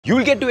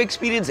You'll get to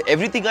experience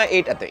everything I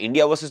ate at the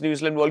India vs New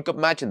Zealand World Cup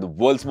match in the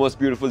world's most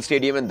beautiful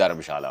stadium in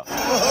Dharamshala.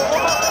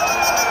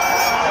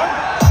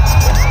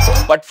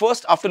 But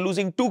first, after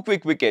losing 2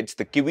 quick wickets,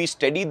 the Kiwis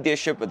steadied their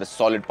ship with a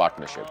solid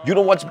partnership. You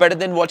know what's better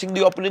than watching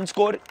the opponent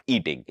score?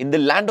 Eating. In the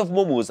land of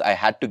momos, I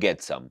had to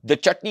get some. The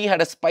chutney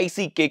had a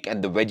spicy kick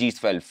and the veggies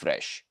felt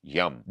fresh.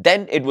 Yum.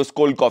 Then it was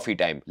cold coffee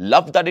time.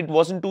 Loved that it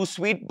wasn't too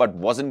sweet but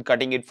wasn't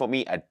cutting it for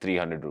me at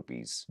 300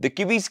 rupees. The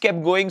Kiwis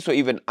kept going, so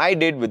even I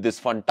did with this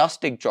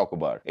fantastic Choco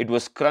Bar. It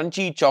was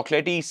crunchy,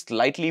 chocolatey,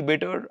 slightly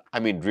bitter.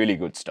 I mean, really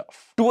good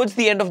stuff. Towards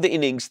the end of the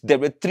innings, there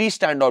were 3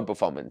 standout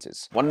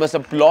performances. One must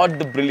applaud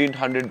the brilliant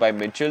 100 by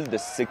Mitchell. The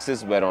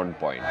sixes were on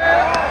point.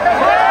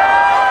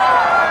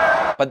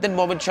 But then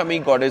Mohammad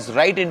Shami got us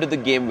right into the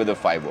game with a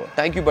fiver.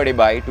 Thank you buddy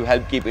bye to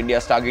help keep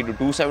India's target to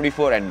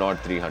 274 and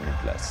not 300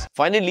 plus.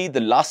 Finally, the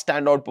last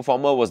standout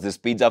performer was this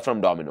pizza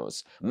from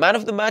Domino's. Man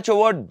of the match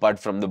award, but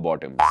from the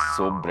bottom.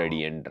 So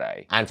bready and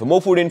dry. And for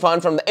more food info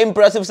from the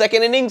impressive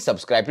second innings,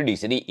 subscribe to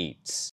DCD Eats.